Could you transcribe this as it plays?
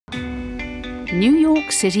New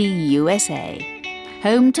York City, USA,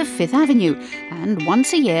 home to Fifth Avenue, and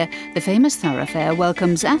once a year, the famous thoroughfare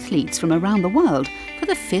welcomes athletes from around the world for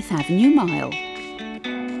the Fifth Avenue Mile.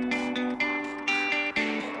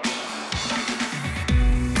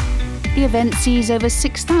 The event sees over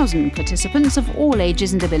 6,000 participants of all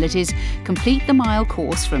ages and abilities complete the mile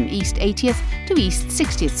course from East 80th to East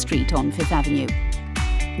 60th Street on Fifth Avenue.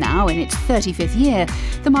 Now, in its 35th year,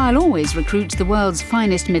 the mile always recruits the world's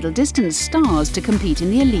finest middle-distance stars to compete in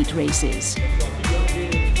the elite races.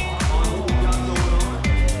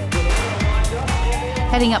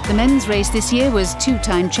 Heading up the men's race this year was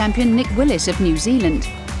two-time champion Nick Willis of New Zealand.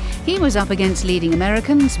 He was up against leading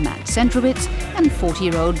Americans Matt Centrowitz and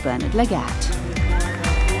 40-year-old Bernard Lagat.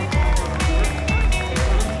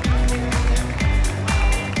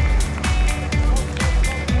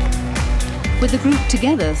 With the group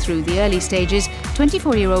together through the early stages,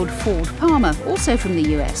 24-year-old Ford Palmer, also from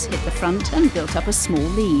the US, hit the front and built up a small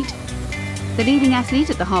lead. The leading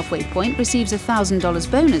athlete at the halfway point receives a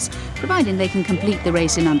 $1,000 bonus, providing they can complete the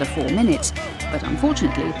race in under 4 minutes. But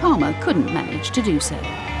unfortunately, Palmer couldn't manage to do so.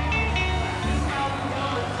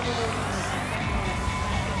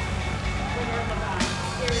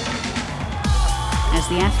 As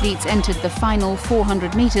the athletes entered the final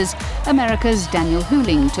 400 metres, America's Daniel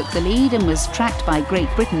Huling took the lead and was tracked by Great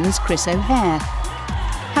Britain's Chris O'Hare.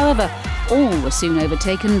 However, all were soon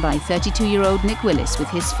overtaken by 32-year-old Nick Willis with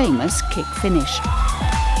his famous kick finish.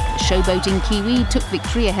 The showboating Kiwi took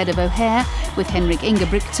victory ahead of O'Hare, with Henrik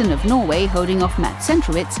Ingebrigtsen of Norway holding off Matt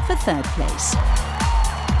Centrowitz for third place.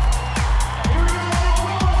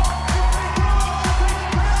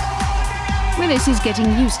 Willis is getting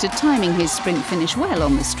used to timing his sprint finish well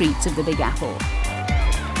on the streets of the Big Apple.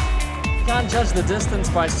 Can't judge the distance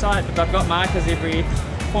by sight, but I've got markers every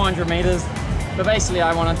 400 metres. But basically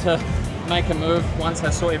I wanted to make a move once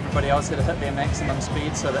I saw everybody else had hit their maximum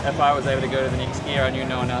speed, so that if I was able to go to the next gear, I knew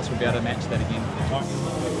no one else would be able to match that again.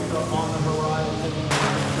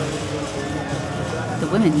 The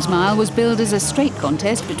women's mile was billed as a straight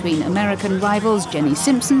contest between American rivals Jenny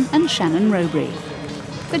Simpson and Shannon Rowbury.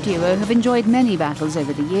 The duo have enjoyed many battles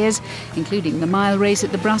over the years, including the mile race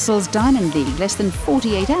at the Brussels Diamond League less than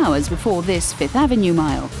 48 hours before this Fifth Avenue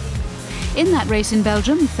mile. In that race in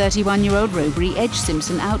Belgium, 31-year-old Rowbury edged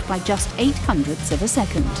Simpson out by just 0.08 of a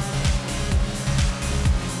second.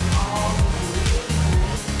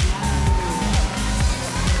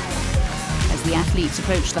 As the athletes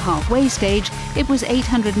approached the halfway stage, it was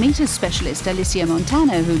 800 metres specialist Alicia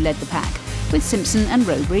Montano who led the pack, with Simpson and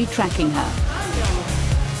Rowbury tracking her.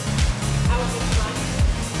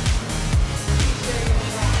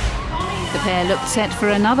 The pair looked set for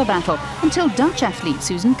another battle until Dutch athlete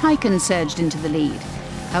Susan Kuiken surged into the lead.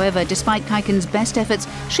 However, despite Kuiken's best efforts,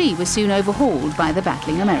 she was soon overhauled by the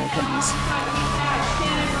battling Americans.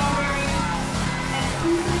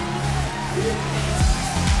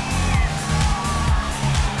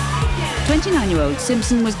 29-year-old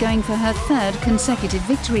Simpson was going for her third consecutive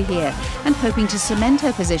victory here and hoping to cement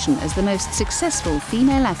her position as the most successful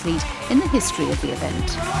female athlete in the history of the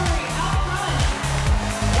event.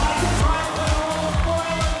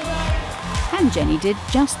 And Jenny did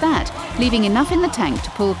just that, leaving enough in the tank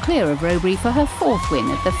to pull clear of Rowbury for her fourth win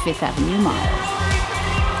at the Fifth Avenue Mile.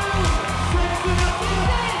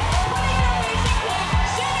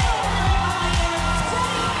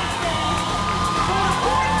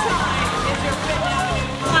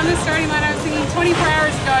 On the starting line, I was thinking 24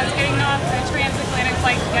 hours ago I was getting off a transatlantic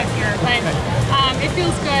flight to get here, but it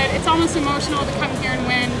feels good. It's almost emotional to come here and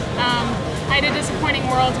win. I had a disappointing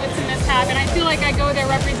Worlds with some mishap, and I feel like I go there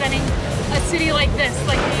representing a city like this,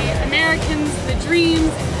 like the Americans, the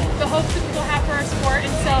dreams, the hopes that people have for our sport,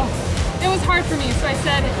 and so it was hard for me. So I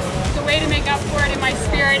said the way to make up for it in my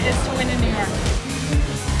spirit is to win in New York.